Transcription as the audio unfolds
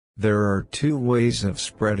There are two ways of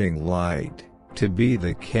spreading light: to be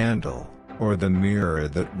the candle, or the mirror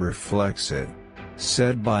that reflects it.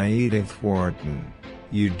 Said by Edith Wharton.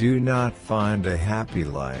 You do not find a happy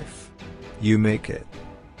life. You make it.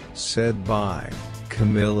 Said by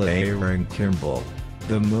Camilla Aaron Kimball.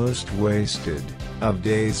 The most wasted of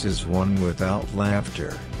days is one without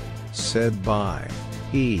laughter. Said by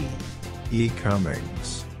E.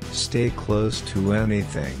 Cummings. Stay close to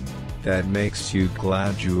anything that makes you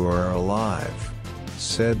glad you are alive.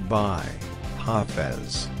 Said by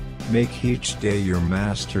Hafez. Make each day your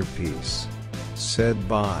masterpiece. Said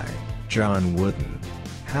by John Wooden.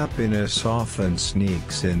 Happiness often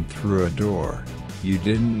sneaks in through a door you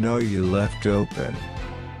didn't know you left open.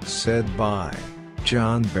 Said by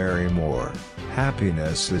John Barrymore.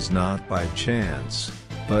 Happiness is not by chance,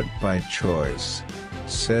 but by choice.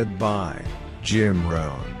 Said by Jim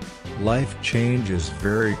Rohn. Life changes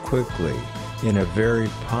very quickly, in a very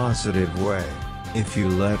positive way, if you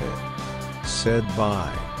let it. Said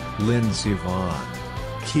by Lindsey Vonn.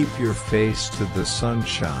 Keep your face to the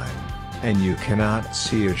sunshine, and you cannot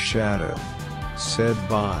see a shadow. Said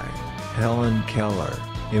by Helen Keller.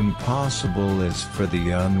 Impossible is for the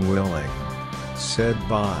unwilling. Said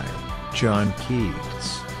by John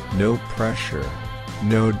Keats. No pressure,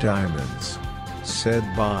 no diamonds. Said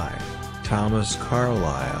by Thomas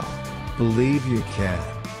Carlyle. Believe you can,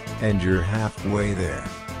 and you're halfway there.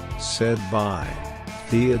 Said by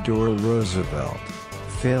Theodore Roosevelt.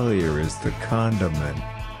 Failure is the condiment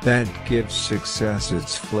that gives success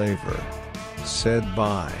its flavor. Said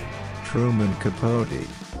by Truman Capote.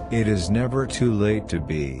 It is never too late to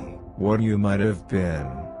be what you might have been.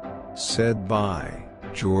 Said by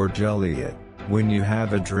George Eliot. When you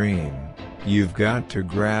have a dream, you've got to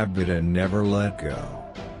grab it and never let go.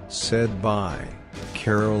 Said by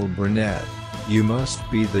Carol Burnett. You must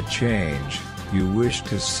be the change you wish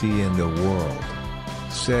to see in the world.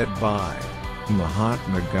 Said by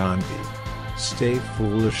Mahatma Gandhi. Stay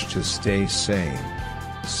foolish to stay sane.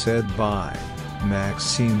 Said by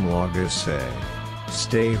Maxime Lagacé.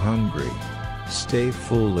 Stay hungry, stay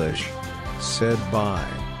foolish. Said by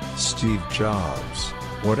Steve Jobs.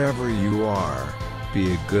 Whatever you are,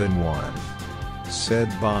 be a good one. Said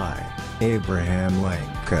by Abraham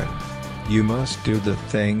Lincoln. You must do the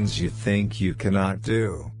things you think you cannot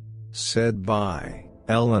do. Said by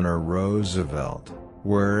Eleanor Roosevelt.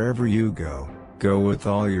 Wherever you go, go with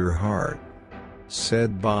all your heart.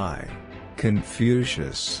 Said by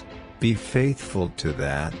Confucius. Be faithful to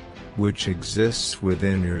that which exists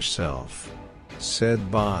within yourself. Said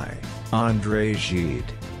by André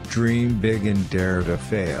Gide. Dream big and dare to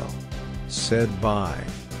fail. Said by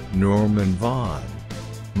Norman Vaughn.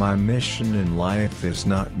 My mission in life is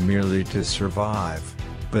not merely to survive,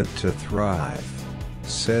 but to thrive.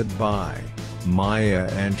 Said by Maya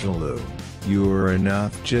Angelou. You are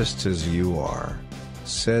enough just as you are.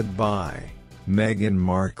 Said by Meghan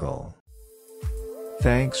Markle.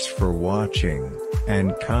 Thanks for watching,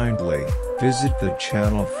 and kindly visit the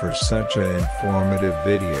channel for such informative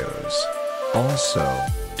videos. Also,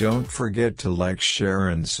 don't forget to like, share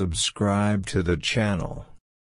and subscribe to the channel.